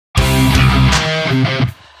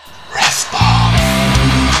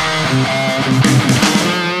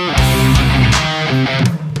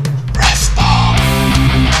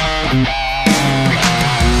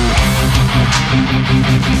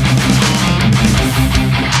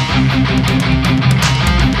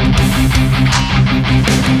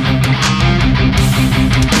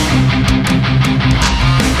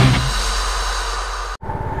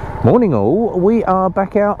Morning all, we are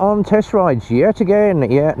back out on test rides yet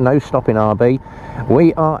again. Yeah, no stopping RB.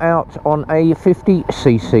 We are out on a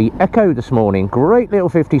 50cc Echo this morning. Great little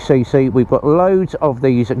 50cc. We've got loads of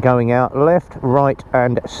these going out left, right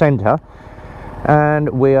and centre, and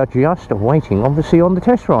we are just waiting obviously on the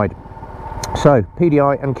test ride. So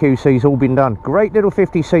PDI and QC's all been done. Great little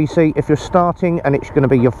 50cc if you're starting and it's going to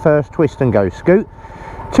be your first twist and go scoot.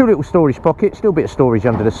 Two little storage pockets, little bit of storage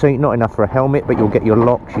under the seat, not enough for a helmet, but you'll get your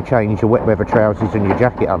locks, your chains, your wet weather trousers and your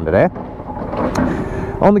jacket under there.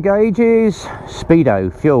 On the gauges, speedo,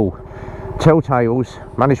 fuel,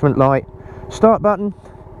 telltales, management light, start button,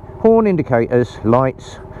 horn indicators,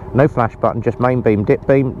 lights, no flash button, just main beam, dip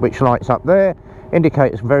beam, which lights up there.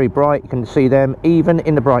 Indicators very bright, you can see them even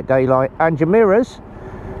in the bright daylight. And your mirrors,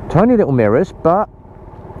 tiny little mirrors, but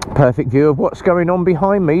perfect view of what's going on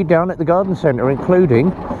behind me down at the garden centre, including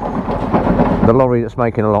the lorry that's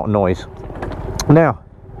making a lot of noise. Now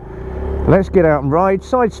let's get out and ride.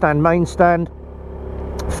 Side stand, main stand,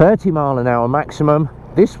 30 mile an hour maximum.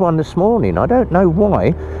 This one this morning, I don't know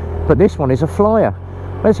why, but this one is a flyer.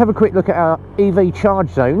 Let's have a quick look at our EV charge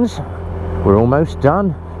zones. We're almost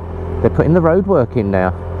done. They're putting the road work in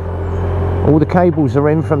now. All the cables are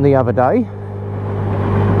in from the other day,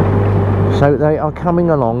 so they are coming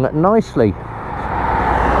along nicely.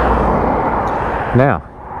 Now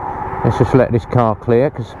let's just let this car clear,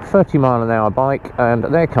 because 30 mile an hour bike and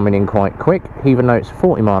they're coming in quite quick. Even though it's a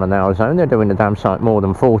 40 mile an hour zone, they're doing the damn sight more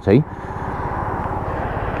than 40.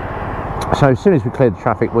 So as soon as we clear the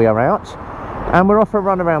traffic, we are out and we're off for a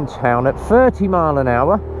run around town at 30 mile an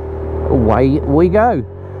hour. Away we go.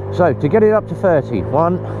 So to get it up to 30,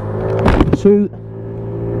 1, 2,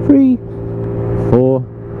 3, 4,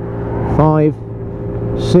 5,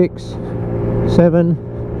 6, 7,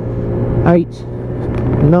 8,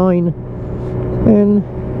 9, 10,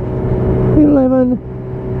 11,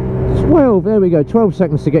 12. There we go, 12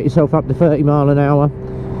 seconds to get yourself up to 30 mile an hour.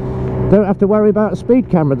 Don't have to worry about a speed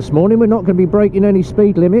camera this morning. We're not going to be breaking any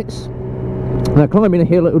speed limits. Now climbing a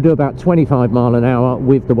hill, it will do about 25 mile an hour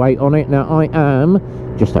with the weight on it. Now I am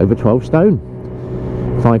just over 12 stone,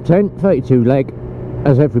 5'10", 32 leg,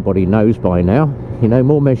 as everybody knows by now. You know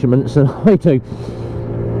more measurements than I do.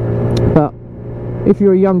 But if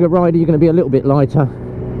you're a younger rider, you're going to be a little bit lighter.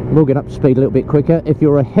 We'll get up to speed a little bit quicker. If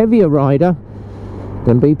you're a heavier rider,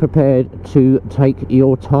 then be prepared to take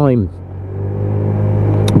your time.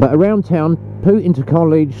 But around town, Putin to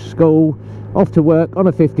college, school, off to work on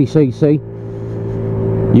a 50cc,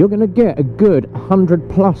 you're going to get a good 100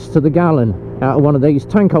 plus to the gallon out of one of these.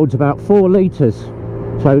 Tank holds about 4 litres,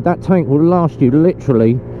 so that tank will last you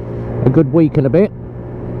literally a good week and a bit,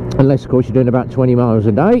 unless of course you're doing about 20 miles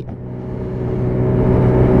a day.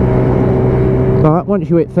 But once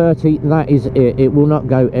you hit 30, that is it. It will not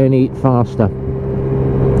go any faster.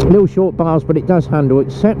 Little short bars, but it does handle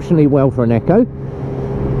exceptionally well for an Echo.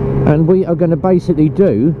 And we are going to basically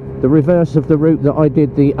do the reverse of the route that I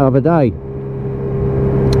did the other day.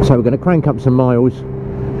 So we're going to crank up some miles,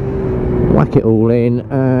 whack it all in,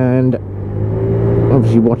 and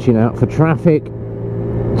obviously watching out for traffic.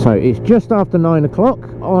 So it's just after 9 o'clock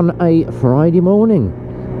on a Friday morning,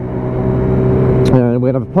 and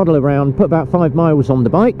we're going to have a poddle around, put about 5 miles on the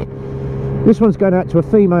bike. This one's going out to a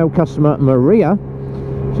female customer, Maria,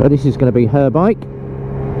 so this is going to be her bike.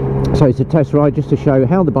 So it's a test ride just to show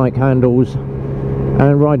how the bike handles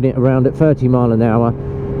and riding it around at 30 mile an hour.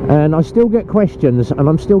 And I still get questions, and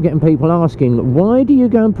I'm still getting people asking, why do you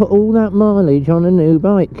go and put all that mileage on a new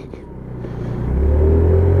bike?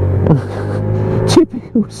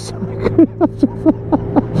 Typical psycho.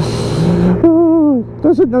 Oh,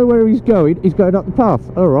 doesn't know where he's going. He's going up the path.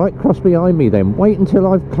 Alright, cross behind me then. Wait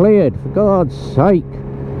until I've cleared, for God's sake.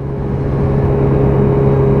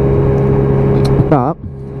 But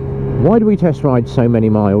why do we test ride so many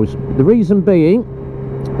miles? The reason being,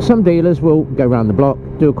 some dealers will go around the block,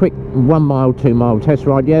 do a quick 1 mile, 2 mile test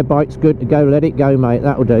ride. Yeah, bike's good to go, let it go mate,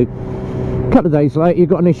 that'll do. A couple of days later, you've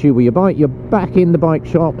got an issue with your bike, you're back in the bike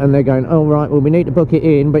shop and they're going, oh right, well we need to book it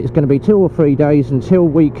in, but it's going to be 2 or 3 days until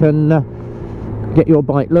we can get your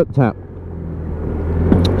bike looked at.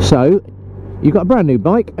 So you've got a brand new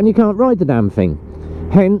bike and you can't ride the damn thing.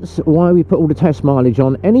 Hence why we put all the test mileage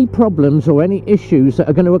on. Any problems or any issues that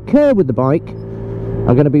are going to occur with the bike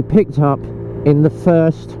are going to be picked up in the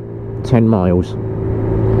first 10 miles,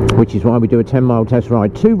 which is why we do a 10 mile test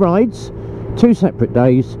ride. 2 rides, 2 separate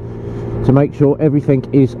days, to make sure everything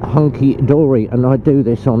is hunky-dory, and I do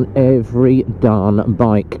this on every darn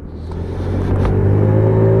bike,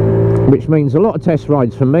 which means a lot of test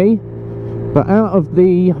rides for me. But out of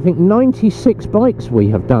the, I think, 96 bikes we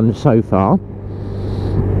have done so far,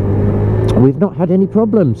 we've not had any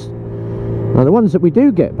problems. Now the ones that we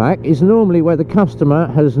do get back is normally where the customer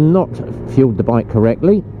has not fueled the bike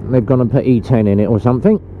correctly. They've gone and put E10 in it or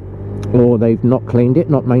something, or they've not cleaned it,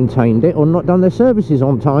 not maintained it, or not done their services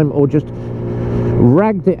on time, or just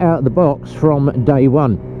ragged it out of the box from day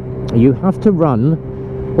one. You have to run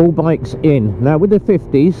all bikes in. Now with the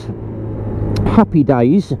 50s, happy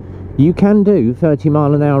days, you can do 30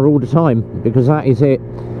 mile an hour all the time, because that is it.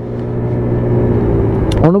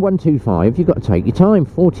 On a 125 you've got to take your time.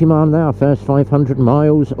 40 mile an hour first 500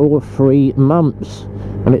 miles or 3 months,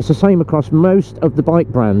 and it's the same across most of the bike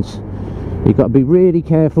brands. You've got to be really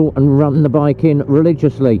careful and run the bike in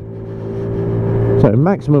religiously. So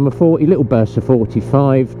maximum of 40, little bursts of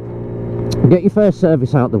 45. Get your first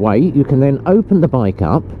service out the way. You can then open the bike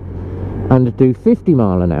up and do 50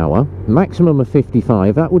 mile an hour, maximum of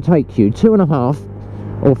 55. That will take you 2.5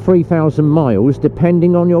 or 3,000 miles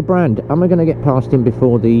depending on your brand. Am I going to get past him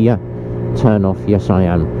before the turn off? Yes I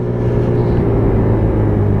am.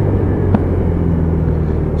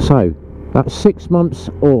 So that's 6 months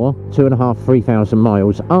or 2.5, 3,000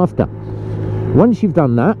 miles after. Once you've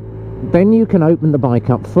done that, then you can open the bike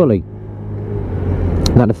up fully.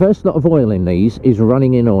 Now the first lot of oil in these is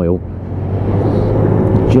running in oil,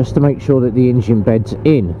 just to make sure that the engine bed's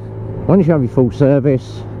in. Once you have your full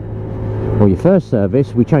service, or your first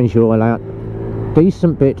service, we change your oil out.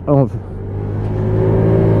 Decent bit of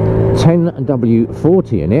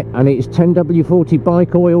 10W40 in it, and it's 10W40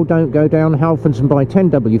 bike oil. Don't go down Halfords and buy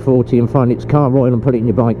 10W40 and find it's car oil and put it in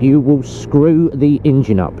your bike. You will screw the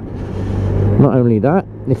engine up. Not only that,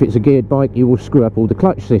 if it's a geared bike, you will screw up all the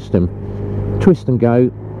clutch system. Twist and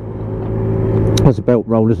go has a belt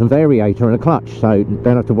rollers and variator and a clutch, so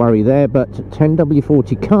don't have to worry there. But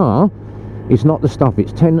 10W40 car is not the stuff.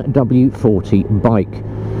 It's 10W40 bike.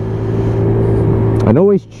 And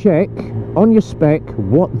always check on your spec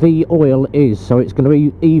what the oil is. So it's going to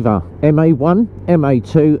be either MA1,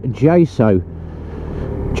 MA2, JSO.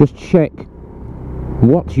 Just check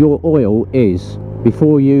what your oil is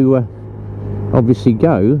before you obviously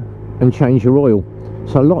go and change your oil.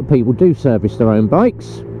 So a lot of people do service their own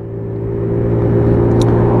bikes,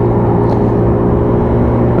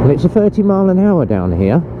 and it's a 30 mile an hour down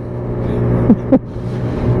here.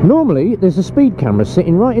 Normally there's a speed camera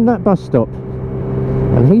sitting right in that bus stop,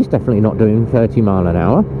 and he's definitely not doing 30 mile an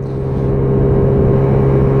hour.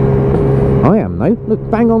 I am though. Look,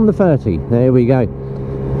 bang on the 30. There we go.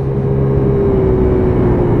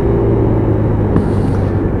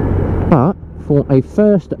 But for a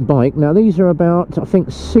first bike, now these are about, I think,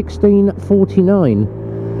 1649,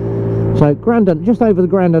 so just over the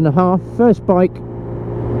 £1.5. First bike,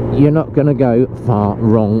 you're not going to go far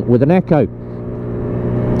wrong with an Echo.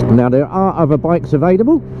 Now there are other bikes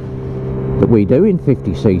available that we do in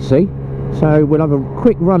 50cc, so we'll have a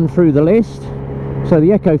quick run through the list. So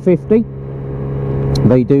the Echo 50,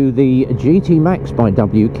 they do the GT Max by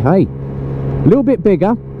WK, a little bit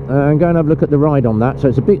bigger. And go and have a look at the ride on that. So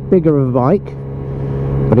it's a bit bigger of a bike,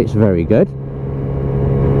 but it's very good.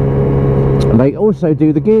 And they also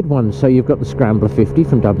do the geared ones, so you've got the Scrambler 50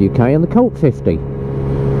 from WK and the Colt 50.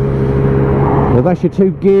 Well, that's your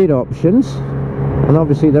two geared options, and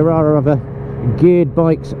obviously there are other geared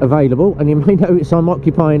bikes available. And you may notice I'm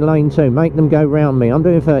occupying lane 2. Make them go round me. I'm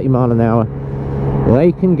doing 30 mile an hour.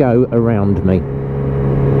 They can go around me.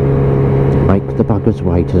 Make the buggers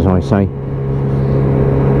wait, as I say.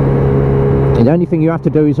 The only thing you have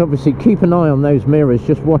to do is obviously keep an eye on those mirrors.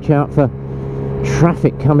 Just watch out for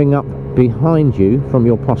traffic coming up behind you from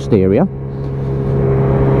your posterior.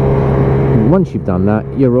 And once you've done that,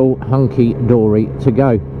 you're all hunky-dory to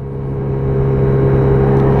go.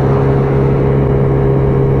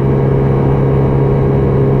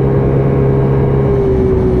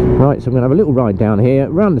 Right, so I'm going to have a little ride down here,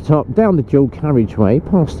 round the top, down the dual carriageway,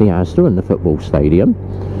 past the Asda and the football stadium.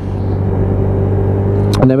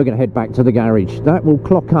 And then we're going to head back to the garage. That will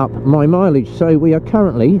clock up my mileage. So we are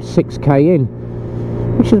currently 6k in,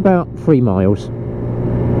 which is about 3 miles.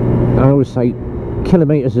 I always say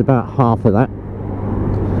kilometres is about half of that.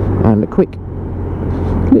 And a quick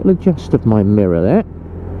little adjust of my mirror there.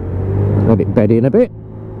 Let it bed in a bit.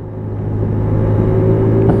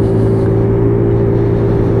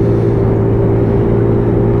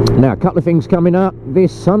 Now, a couple of things coming up.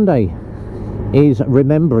 This Sunday is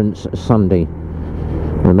Remembrance Sunday.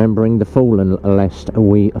 Remembering the fallen lest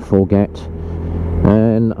we forget.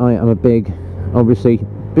 And I am a big, obviously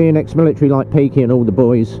being ex-military like Peaky and all the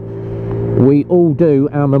boys, we all do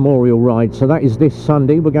our memorial ride. So that is this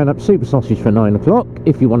Sunday. We're going up Super Sausage for 9 o'clock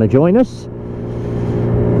if you want to join us.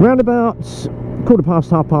 Round about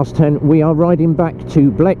 10:15, we are riding back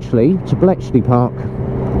to Bletchley Park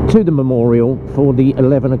to the memorial for the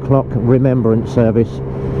 11 o'clock remembrance service,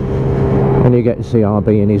 and you get to see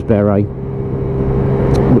RB in his beret.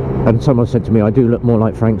 And someone said to me, I do look more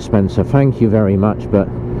like Frank Spencer. Thank you very much, but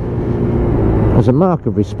as a mark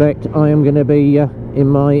of respect, I am going to be in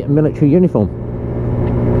my military uniform.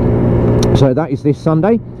 So that is this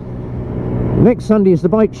Sunday. Next Sunday is the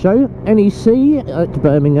bike show, NEC at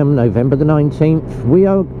Birmingham, November the 19th. We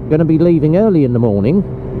are going to be leaving early in the morning.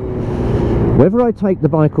 Whether I take the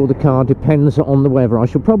bike or the car depends on the weather. I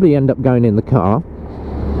shall probably end up going in the car,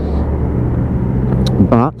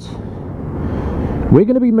 but we're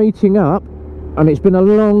going to be meeting up, and it's been a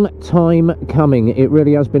long time coming. It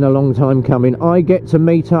really has been a long time coming. I get to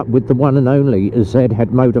meet up with the one and only Zed Head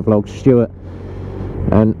Motovlog Stuart,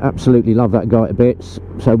 and absolutely love that guy to bits.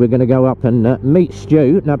 So we're going to go up and meet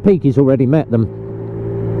Stu. Now Peaky's already met them,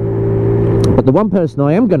 but the one person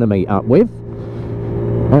I am going to meet up with,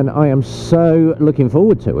 and I am so looking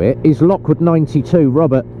forward to it, is Lockwood 92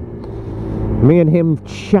 Robert. Me and him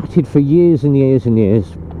chatted for years and years and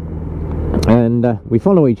years, and we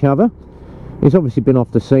follow each other. He's obviously been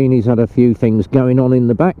off the scene. He's had a few things going on in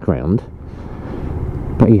the background,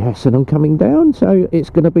 but he has said I'm coming down, so it's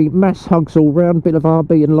going to be mass hugs all round. Bit of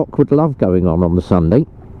RB and Lockwood love going on the Sunday,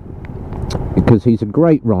 because he's a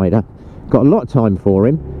great rider, got a lot of time for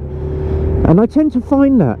him. And I tend to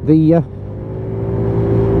find that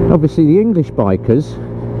obviously the English bikers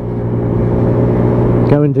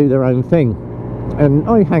go and do their own thing, and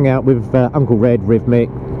I hang out with Uncle Red, Rhythmic,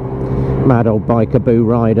 Mad Old Biker, Boo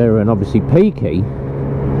Rider, and obviously Peaky.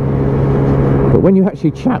 But when you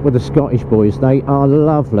actually chat with the Scottish boys, they are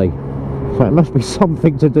lovely. So it must be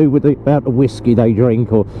something to do with the amount of whiskey they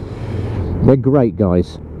drink, or they're great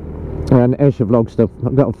guys. And Escher Vlogster,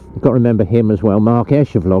 I've got to remember him as well. Mark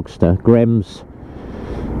Escher Vlogster, Grems,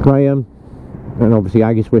 Graham, and obviously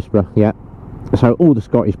Aggis Whisperer. Yeah. So all the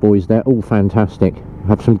Scottish boys, they're all fantastic.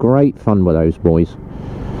 Have some great fun with those boys.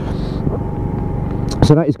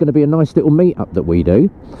 So that is going to be a nice little meet-up that we do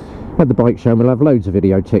at the bike show. We'll have loads of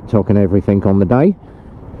video, TikTok and everything on the day.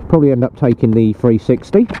 Probably end up taking the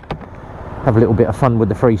 360. Have a little bit of fun with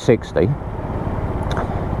the 360.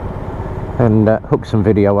 And hook some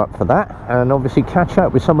video up for that. And obviously catch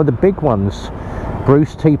up with some of the big ones.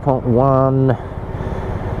 Bruce Teapot 1,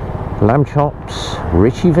 Lamb Chops,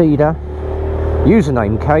 Richie Vida,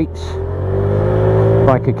 Username Kate,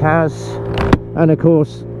 Biker Kaz, and of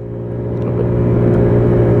course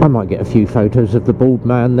I might get a few photos of the bald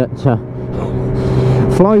man that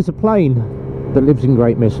flies a plane, that lives in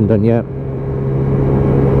Great Missenden. Yeah,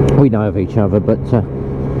 we know of each other, but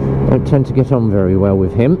don't tend to get on very well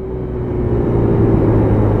with him,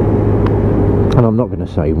 and I'm not going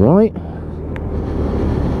to say why,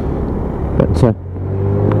 but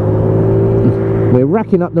we're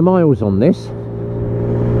racking up the miles on this.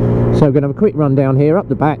 So we're going to have a quick run down here, up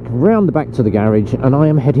the back, round the back to the garage, and I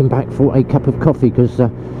am heading back for a cup of coffee, because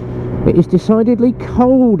it is decidedly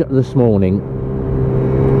cold this morning.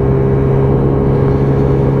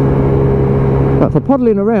 But for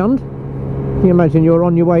poddling around, you imagine you're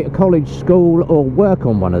on your way to college, school or work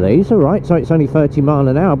on one of these. Alright, so it's only 30 miles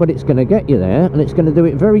an hour, but it's going to get you there, and it's going to do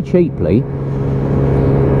it very cheaply.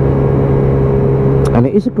 And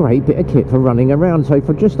it is a great bit of kit for running around. So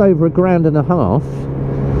for just over £1.50,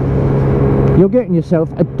 you're getting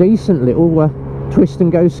yourself a decent little twist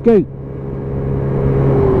and go scoot.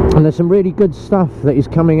 And there's some really good stuff that is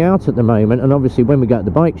coming out at the moment, and obviously when we go to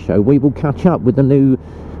the bike show we will catch up with the new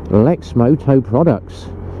Lexmoto products.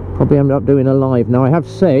 Probably end up doing a live. Now I have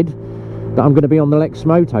said that I'm going to be on the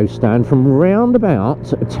Lexmoto stand from round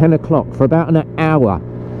about 10 o'clock for about an hour.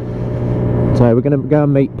 So we're going to go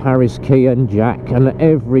and meet Paris, Kia and Jack and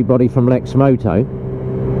everybody from Lexmoto,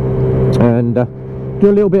 and do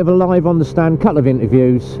a little bit of a live on the stand, couple of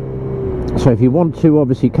interviews. So if you want to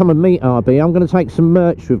obviously come and meet RB, I'm going to take some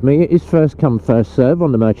merch with me. It is first come first serve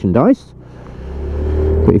on the merchandise,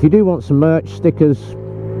 but if you do want some merch, stickers,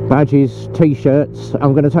 badges, t-shirts,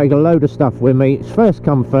 I'm going to take a load of stuff with me. It's first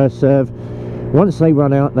come first serve. Once they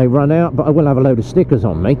run out, they run out, but I will have a load of stickers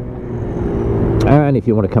on me. And if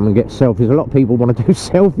you want to come and get selfies, a lot of people want to do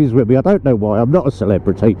selfies with me. I don't know why. I'm not a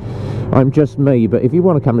celebrity, I'm just me. But if you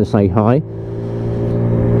want to come and say hi,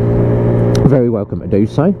 very welcome to do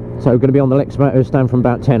so. So we're going to be on the Lexmoto stand from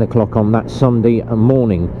about 10 o'clock on that Sunday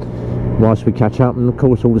morning whilst we catch up. And of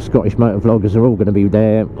course all the Scottish motovloggers are all going to be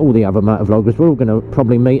there, all the other motovloggers. We're all going to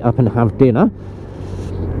probably meet up and have dinner,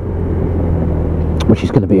 which is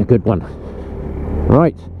going to be a good one.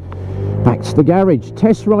 Right, back to the garage.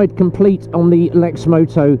 Test ride complete on the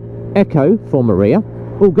Lexmoto Echo for Maria.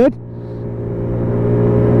 All good.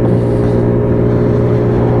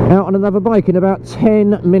 Out on another bike in about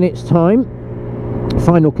 10 minutes time.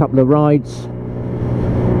 Final couple of rides,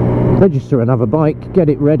 register another bike, get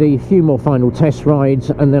it ready, a few more final test rides,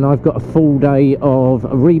 and then I've got a full day of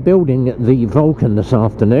rebuilding the Vulcan this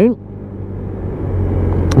afternoon.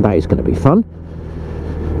 That is going to be fun.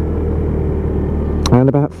 And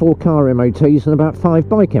about 4 car MOTs and about 5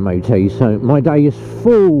 bike MOTs, so my day is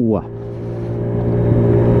full.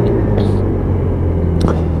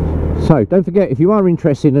 So don't forget, if you are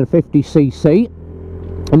interested in a 50cc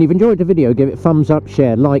and you've enjoyed the video, give it a thumbs up,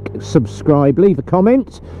 share, like, subscribe, leave a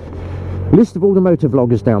comment. List of all the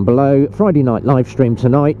motovloggers down below. Friday night live stream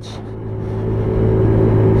tonight.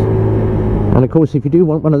 And of course, if you do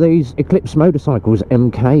want one of these, Eclipse motorcycles,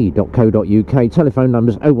 mk.co.uk. Telephone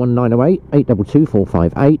numbers 01908 822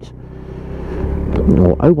 458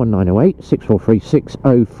 or 01908 643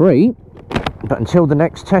 603. But until the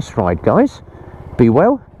next test ride, guys, be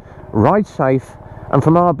well, ride safe, and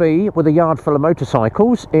from RB with a yard full of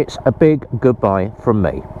motorcycles, it's a big goodbye from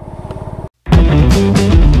me.